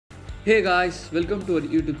Hey guys, welcome to our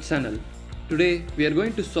YouTube channel. Today we are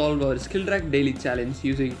going to solve our Skillrack daily challenge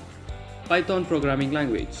using Python programming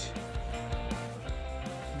language.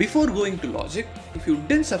 Before going to logic, if you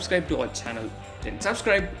didn't subscribe to our channel, then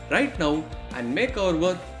subscribe right now and make our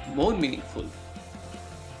work more meaningful.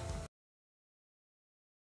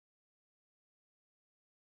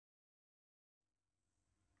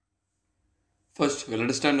 First, we'll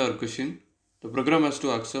understand our question. The program has to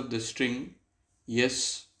accept the string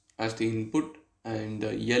yes as the input and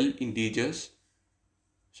the L integers.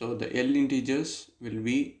 So the L integers will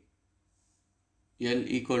be L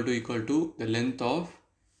equal to the length of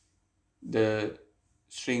the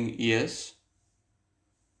string yes,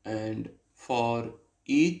 and for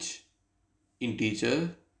each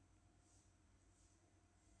integer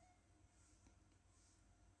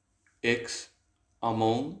x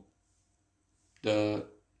among the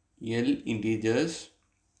L integers,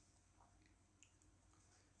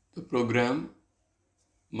 the program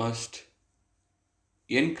must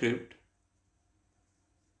encrypt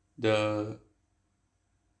the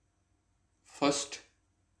first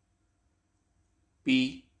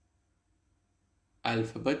p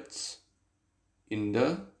alphabets in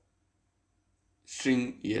the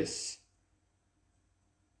string yes.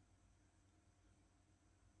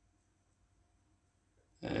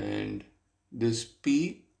 And this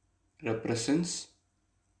p represents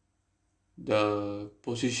the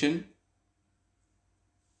position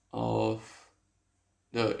of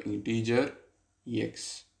the integer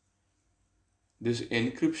x. This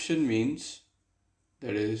encryption means,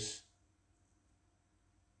 that is,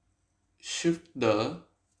 shift the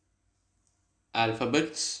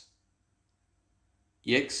alphabets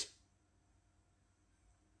x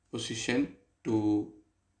position to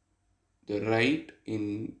the right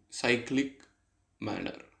in cyclic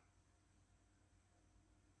manner.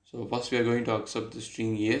 So first we are going to accept the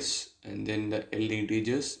string yes and then the L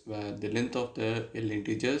integers, where the length of the L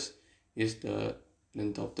integers is the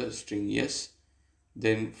length of the string yes.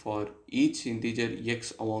 Then for each integer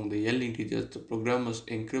x among the L integers, the program must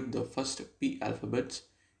encrypt the first p alphabets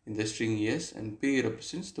in the string yes, and p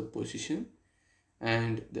represents the position,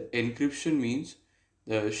 and the encryption means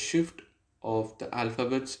the shift of the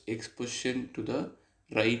alphabets x position to the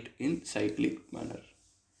right in cyclic manner.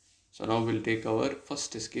 So now we'll take our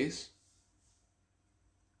first test case.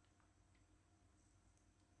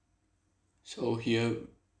 So here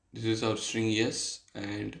this is our string yes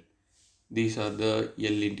and these are the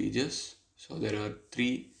L integers. So there are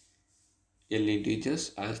 3 L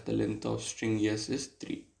integers as the length of string yes is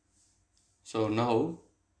 3. So now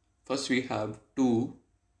first we have 2.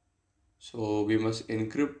 So we must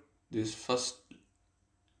encrypt this first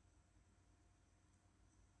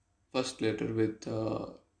letter with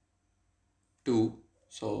 2.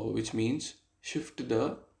 So which means shift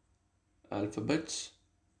the alphabets.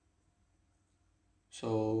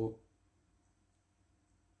 So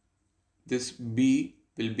this B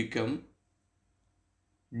will become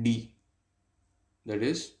D. That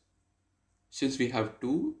is, since we have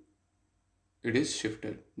 2, it is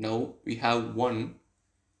shifted. Now we have 1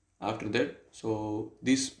 after that. So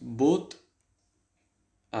these both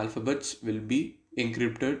alphabets will be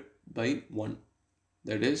encrypted by 1.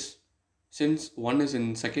 That is, since 1 is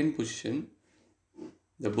in second position,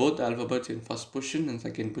 the both alphabets in first position and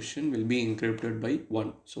second position will be encrypted by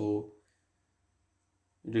 1. So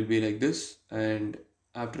it will be like this, and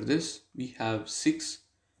after this we have 6.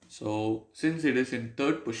 So since it is in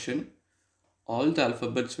third position, all the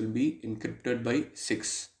alphabets will be encrypted by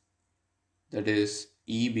 6. That is,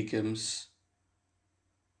 E becomes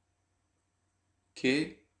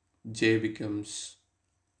K, J becomes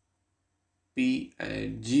P,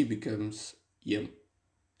 and G becomes M.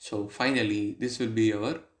 So finally this will be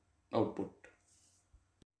our output.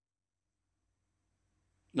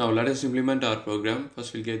 Now let us implement our program.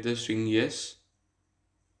 First we'll get the string yes.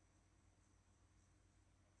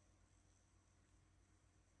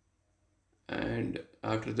 And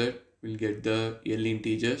after that we'll get the L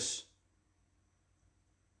integers.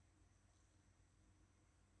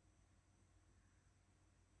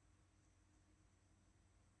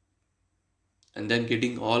 And then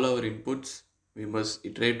getting all our inputs, we must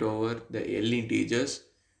iterate over the L integers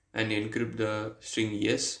and encrypt the string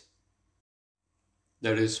yes.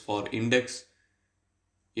 That is, for index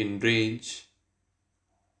in range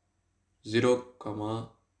 0,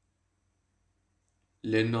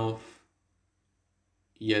 len of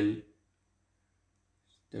L,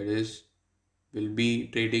 that is, will be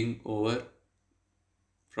iterating over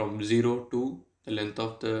from 0 to the length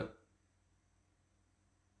of the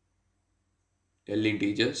L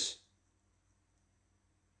integers.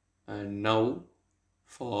 And now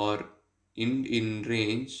for int in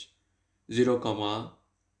range 0 comma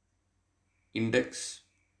index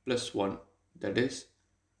plus 1, that is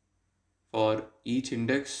for each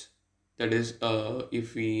index, that is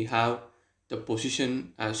if we have the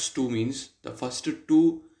position as 2 means the first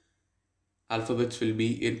 2 alphabets will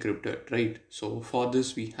be encrypted, right? So for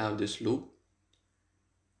this we have this loop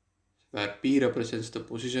where P represents the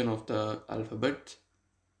position of the alphabet.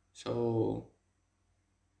 So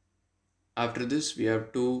after this we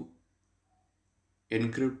have to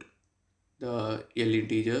encrypt the L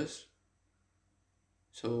integers.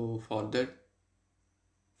 So for that,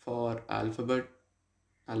 for alphabet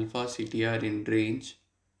alpha CTR in range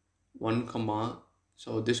 1 comma,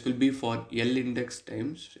 so this will be for L index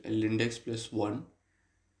times L index plus 1.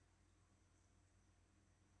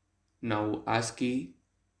 Now ASCII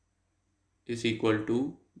is equal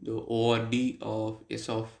to the ORD of S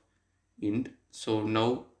of int. So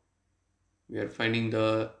now we are finding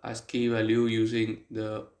the ASCII value using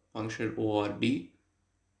the function ORD.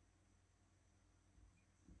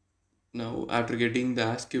 Now after getting the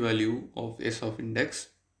ASCII value of S of index,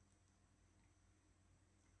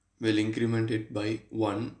 we'll increment it by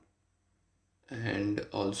 1, and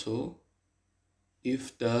also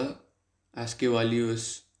if the ASCII value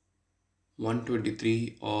is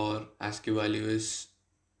 123 or ASCII value is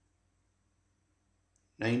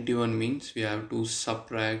 91 means we have to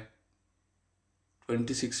subtract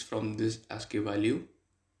 26 from this ASCII value,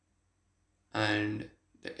 and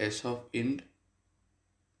the S of int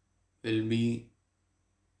will be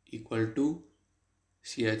equal to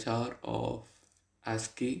CHR of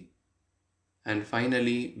ASCII, and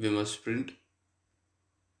finally we must print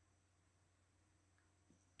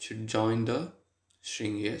should join the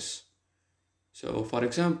string S. So for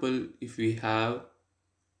example, if we have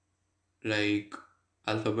like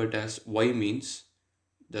alphabet as Y means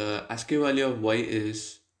the ASCII value of Y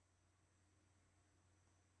is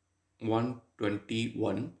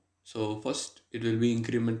 121. So first it will be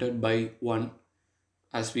incremented by 1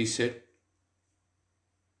 as we said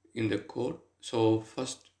in the code. So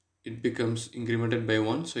first it becomes incremented by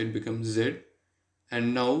 1, so it becomes Z,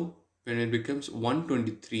 and now when it becomes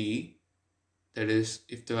 123, that is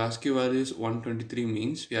if the ASCII value is 123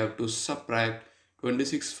 means we have to subtract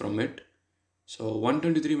 26 from it. So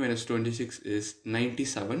 123 minus 26 is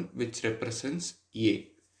 97, which represents A.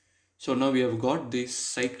 So now we have got this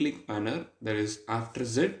cyclic manner, that is after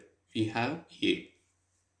Z we have A.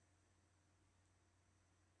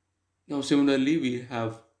 Now similarly we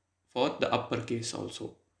have for the uppercase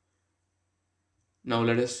also. Now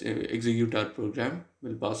let us execute our program.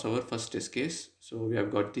 We'll pass our first test case. So we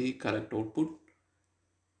have got the correct output.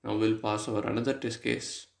 Now we'll pass our another test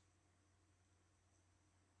case.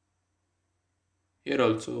 Here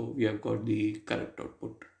also we have got the correct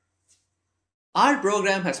output. Our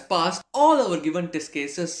program has passed all our given test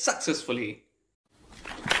cases successfully.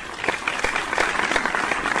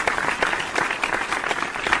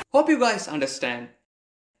 Hope you guys understand.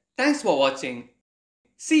 Thanks for watching.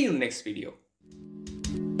 See you next video.